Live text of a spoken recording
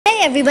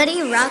Everybody,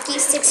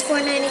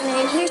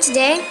 Rocky6499 here.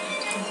 Today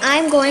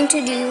I'm going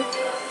to do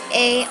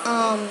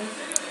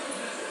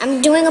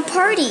I'm doing a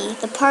party.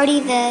 The party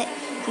that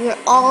you're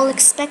all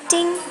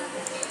expecting.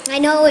 I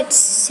know it's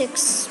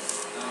 6,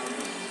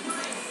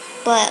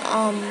 but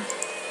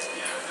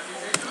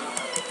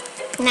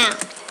now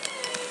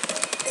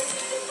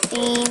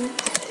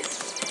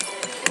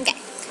okay.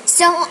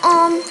 So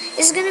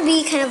this is gonna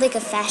be kind of like a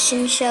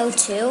fashion show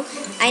too.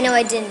 I know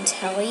I didn't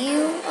tell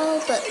you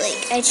all, but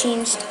like I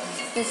changed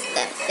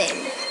that thing.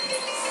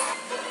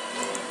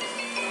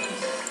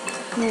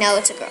 No,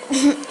 it's a girl.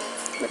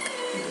 Look.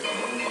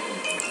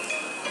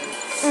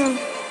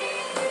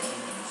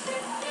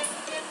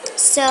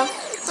 So,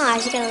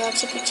 she's got a little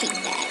chicken cheek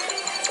bag.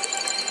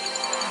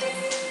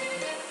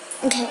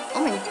 Okay.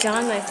 Oh my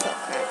god, my foot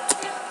cracked.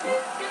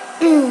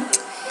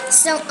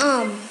 So,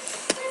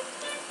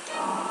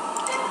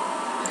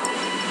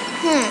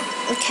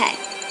 okay.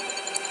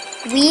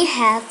 We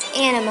have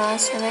Anima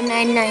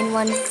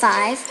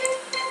 79915,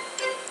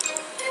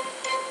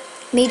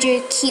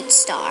 Major Cute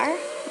Star,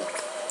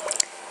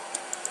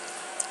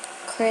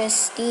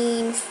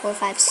 Christine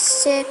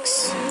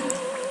 456,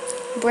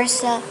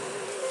 Brissa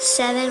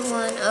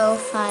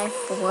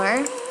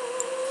 71054.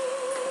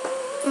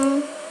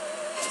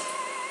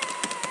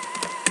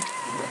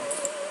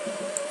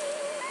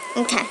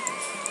 Okay.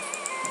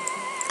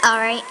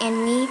 Alright,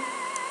 and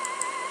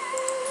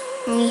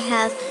we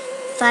have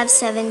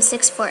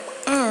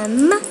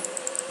 5764M.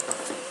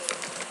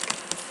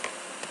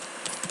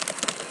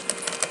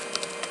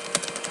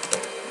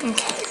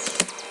 Okay.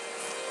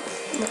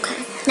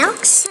 Now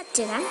accept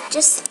it. I'm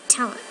just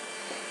telling.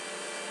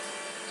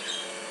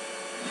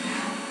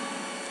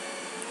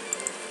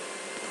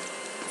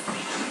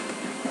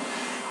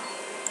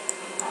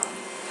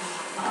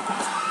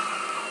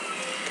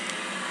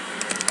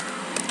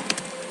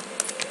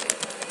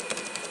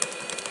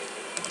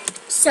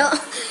 So,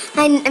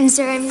 I'm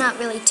sorry I'm not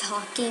really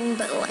talking,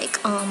 but like,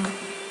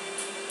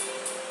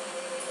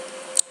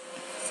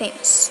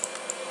 famous.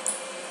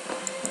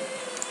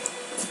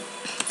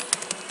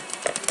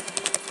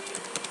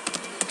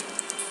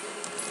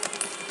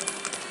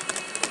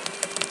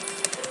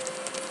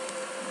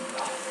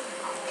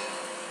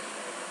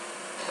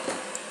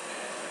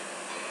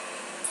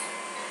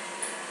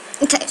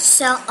 Okay,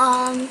 so,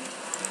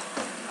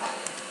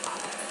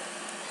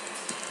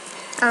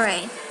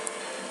 alright.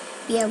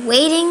 We are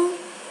waiting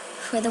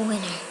for the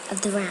winner of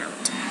the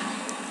round.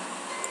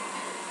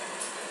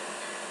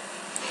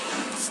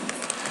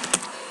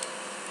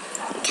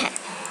 Okay.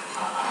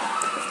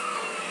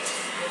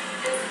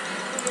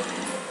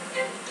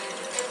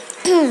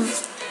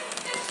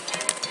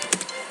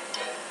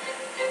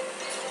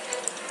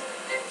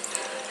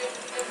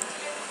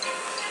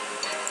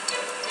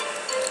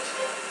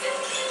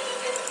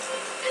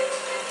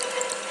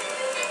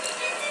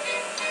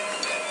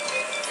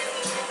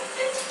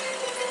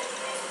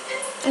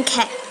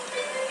 Okay.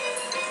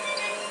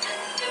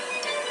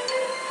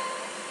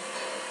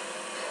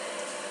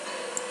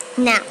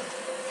 Now,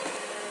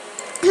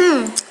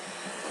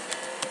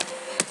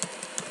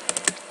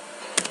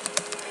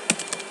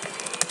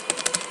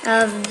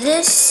 of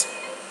this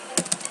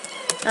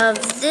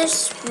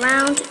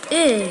round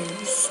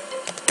is,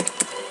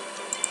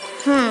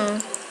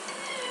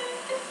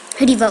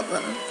 who do you vote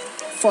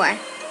for?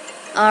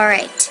 All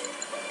right.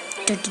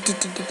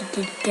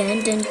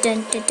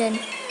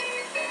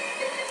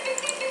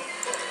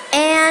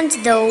 And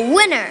the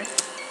winner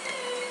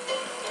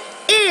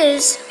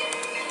is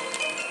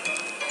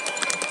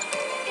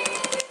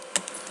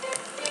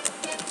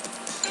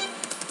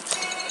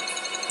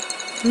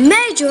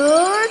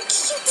Major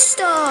Cute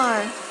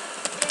Star.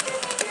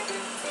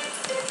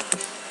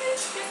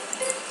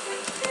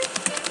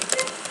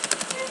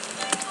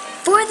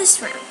 For this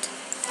round.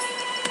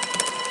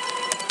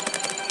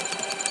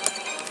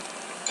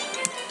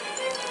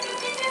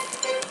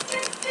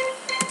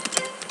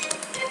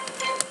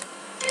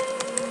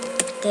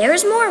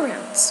 There's more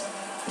rounds.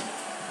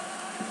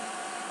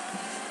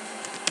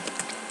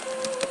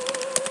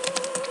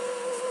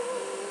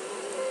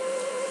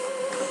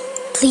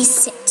 Please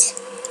sit.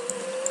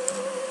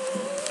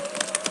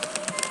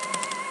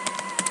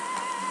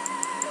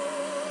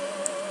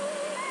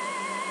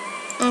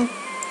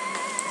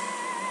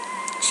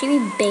 She'd be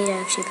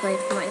beta if she played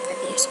for more than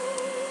 5 years.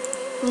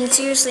 I mean,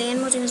 seriously,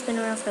 Animal Jam has been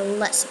around for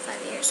less than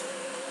 5 years.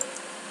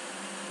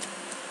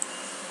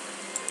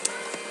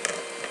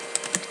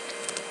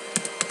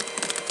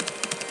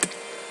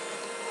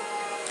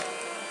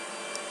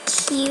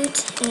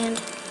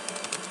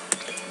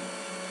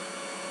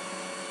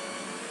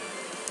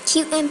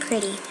 Cute and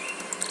pretty.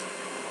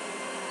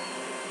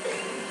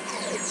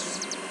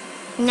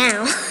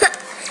 Now,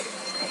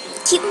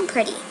 cute and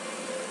pretty.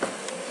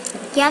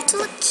 You have to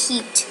look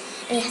cute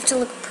and you have to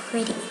look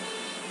pretty.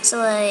 So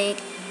like,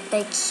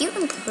 by cute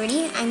and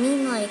pretty, I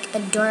mean like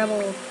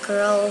adorable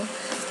girl,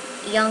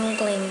 young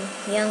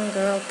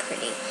girl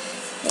pretty.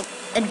 Like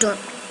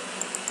adorable.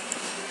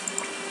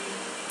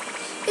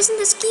 Isn't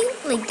this cute?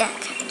 Like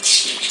that kind of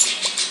cute.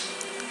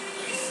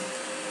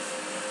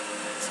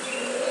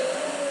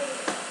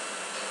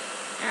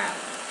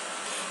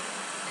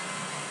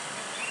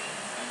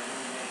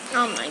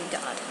 Oh my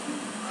god.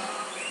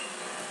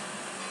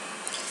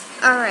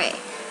 Alright.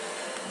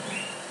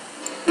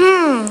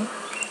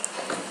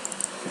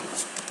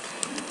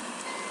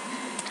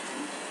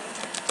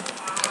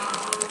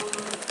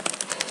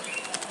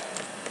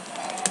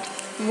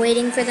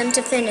 Waiting for them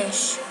to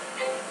finish.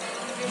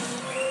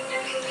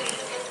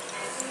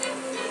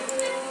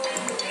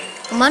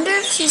 I wonder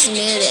if she's new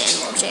to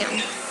Animal Jam.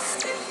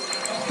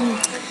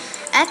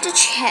 I have to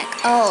check.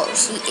 Oh,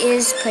 she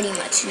is pretty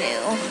much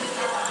new.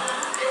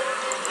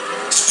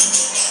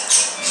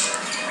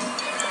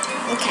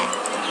 Okay.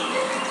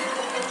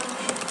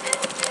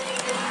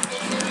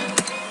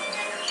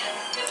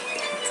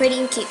 Pretty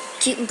and cute.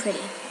 Cute and pretty.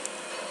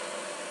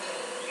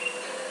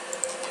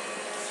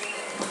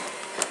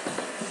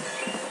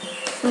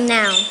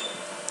 Now,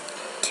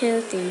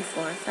 2, 3,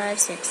 4, 5,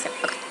 6, 7.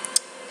 Okay.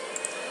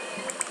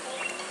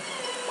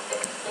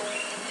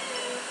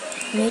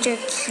 Major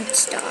Cute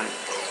Star.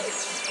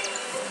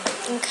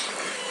 Okay.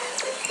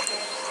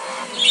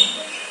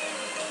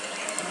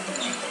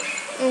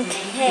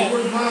 Okay.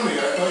 Where's Mommy? I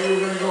thought you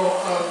were gonna go.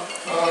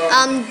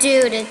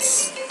 Dude,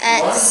 it's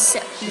at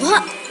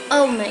what?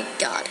 Oh my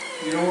god.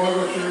 You don't want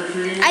to go trick or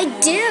treating? I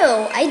do.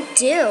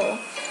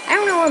 I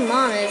don't know where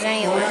Mom is Well,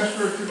 anyway. ask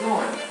her if you're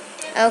going.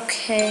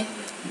 Okay.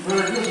 You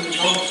better do it. It's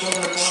almost 7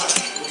 o'clock.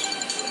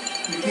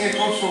 You can't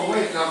go so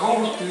late. Now go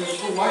because it's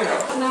so light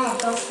out. No,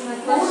 that's my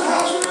Go to the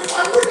house.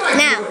 Why wouldn't I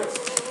Now. do it?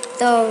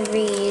 The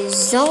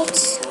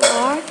results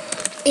are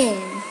in.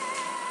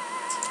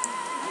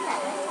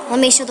 Let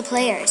me show the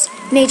players.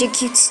 Major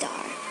Cute Star.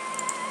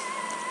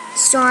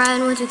 Sora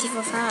and 1, 2, 3,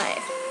 4, 5.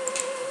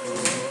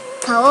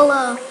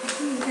 Paola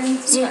 1,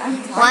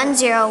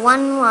 0,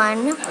 1, 1. I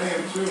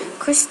am too.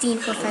 Christine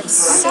 4, 5, I'm not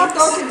 6.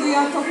 talking to you,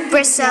 I'm talking to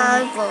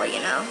Brissa, well,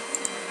 you know.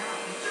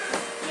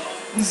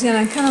 Luciana,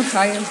 I'm kind of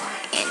tired.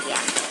 And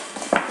yeah.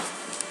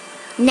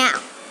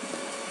 Now,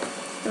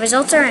 the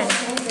results are in.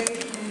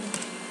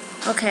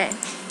 Okay.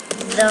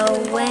 The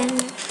win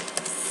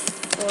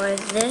for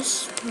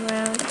this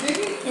round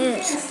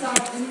is.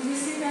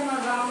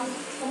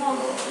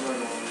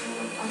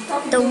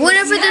 The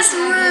winner for this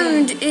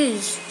round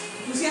is.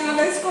 Luciana,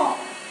 let's go.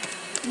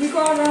 We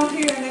go around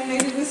here and then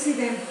maybe we see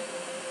them.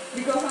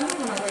 Because I'm not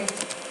gonna wait.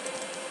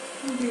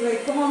 I'll be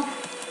late. Come on.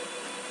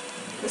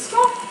 Let's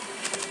go.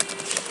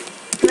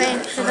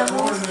 Wait for the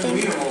whole Meet thing.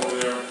 him over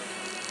there.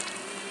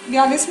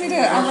 Yeah, let's meet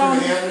them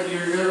around.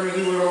 You're going to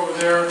do it over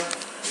there,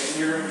 and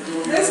you're going to do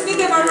it. Let's meet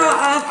them around,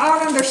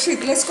 out on the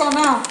street. Let's go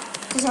now.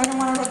 Because I don't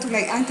want to go too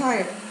late. I'm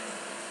tired.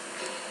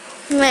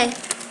 Wait.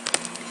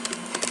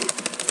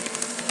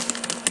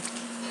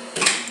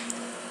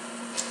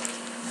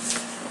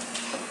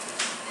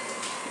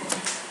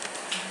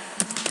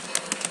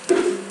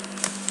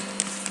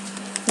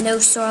 No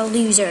sore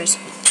losers.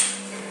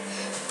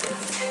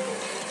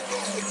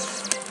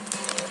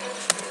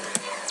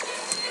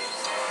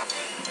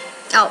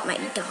 Oh my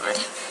god.